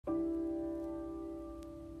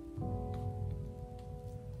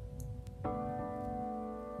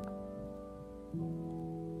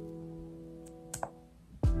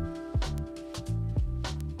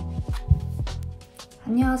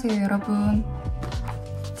안녕하세요 여러분.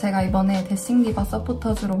 제가 이번에 데싱디바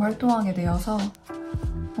서포터즈로 활동하게 되어서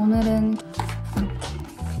오늘은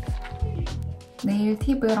이렇게 네일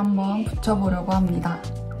팁을 한번 붙여보려고 합니다.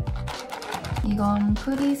 이건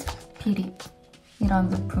프리스피릿이라는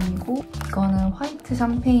제품이고 이거는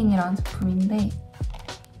화이트샴페인이라는 제품인데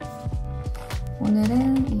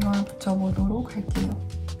오늘은 이걸 붙여보도록 할게요.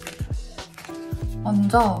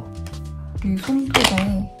 먼저 이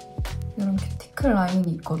손톱에 이런 큐티클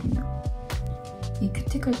라인이 있거든요. 이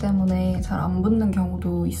큐티클 때문에 잘 안 붙는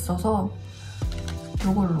경우도 있어서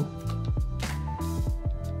이걸로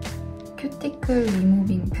큐티클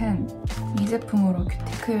리무빙 펜, 이 제품으로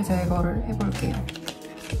큐티클 제거를 해볼게요.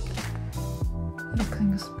 이렇게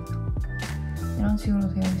생겼습니다. 이런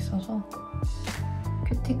식으로 되어 있어서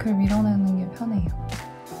큐티클 밀어내는 게 편해요.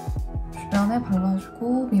 주변에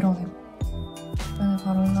발라주고 밀어내고 주변에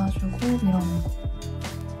발라주고 밀어내고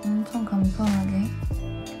엄청 간편하게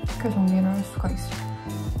큐티클 정리를 할 수가 있어요.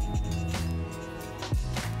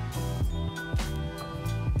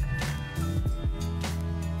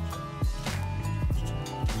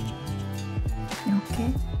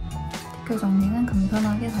 이렇게 큐티클 정리는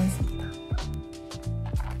간편하게 다 있습니다.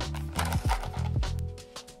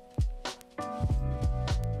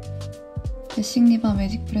 데싱디바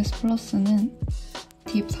매직프레스 플러스는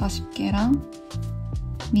딥 40개랑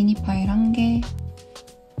미니 파일 1개,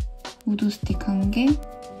 우드 스틱 1개,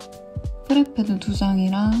 프랩패드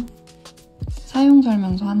 2장이랑 사용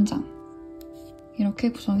설명서 1장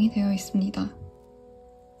이렇게 구성이 되어 있습니다.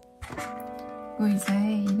 그리고 이제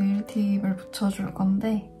이 네일팁을 붙여줄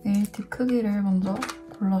건데 네일팁 크기를 먼저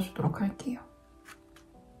골라주도록 할게요.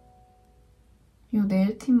 이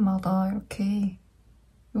네일팁마다 이렇게 이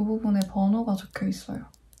부분에 번호가 적혀 있어요.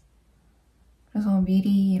 그래서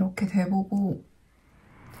미리 이렇게 대보고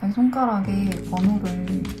자기 손가락에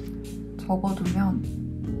번호를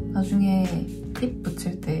적어두면 나중에 팁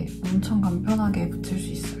붙일 때 엄청 간편하게 붙일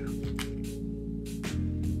수 있어요.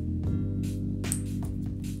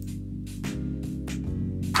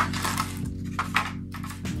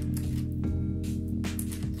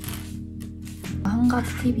 한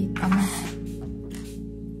가지 팁이 있다면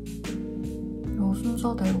이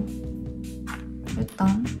순서대로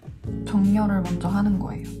일단 정렬을 먼저 하는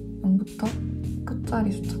거예요. 0부터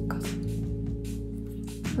끝자리 숫자까지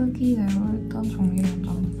크기대로 일단 정리를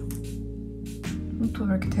먼저 합니다. 손톱을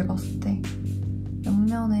이렇게 대봤을 때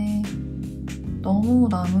옆면에 너무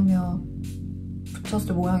남으면 붙였을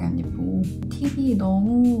때 모양이 안 예쁘고 팁이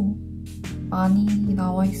너무 많이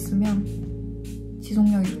나와 있으면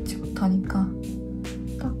지속력이 좋지 못하니까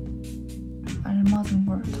딱 알맞은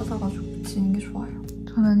걸 찾아가지고 붙이는 게 좋아요.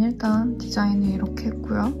 저는 일단 디자인을 이렇게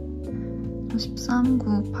했고요. 13,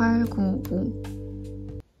 9, 8, 9, 5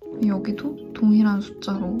 여기도 동일한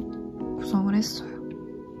숫자로 구성을 했어요.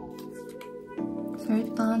 그래서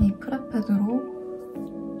일단 이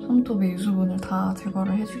프랩패드로 손톱의 유수분을 다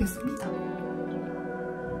제거를 해주겠습니다.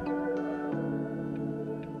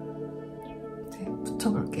 이제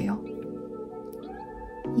붙여볼게요.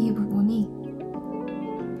 이 부분이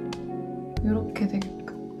이렇게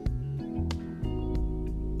되게끔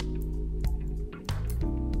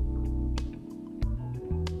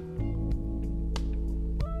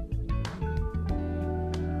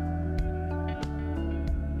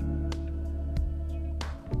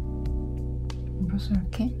벌써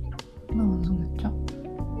이렇게 하나 완성됐죠?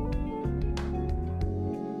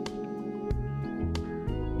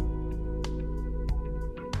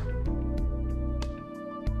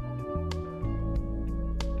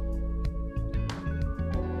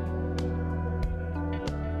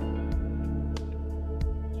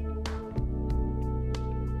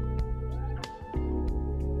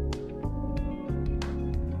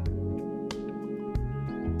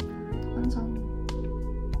 완성!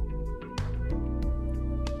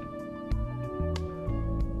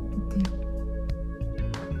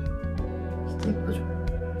 예쁘죠?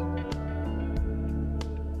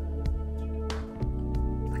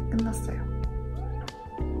 다 끝났어요.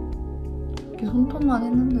 이렇게 손톱만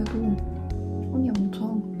했는데도 손이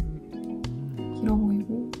엄청 길어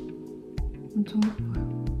보이고 엄청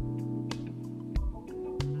예뻐요.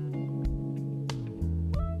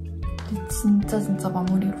 이제 진짜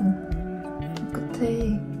마무리로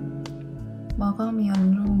끝에 마감이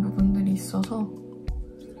안 좋은 부분들이 있어서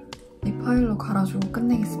이 파일로 갈아주고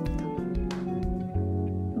끝내겠습니다.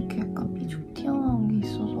 약간 삐죽 튀어나온 게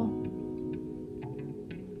있어서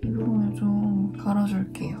이 부분을 좀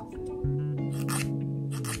갈아줄게요.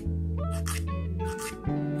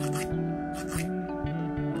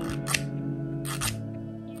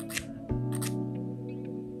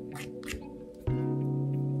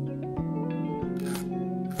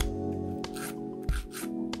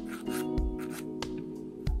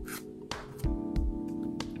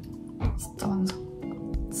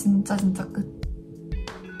 진짜 끝.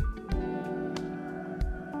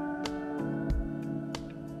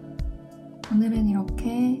 오늘은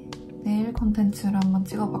이렇게 네일 콘텐츠를 한번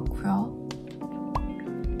찍어봤고요.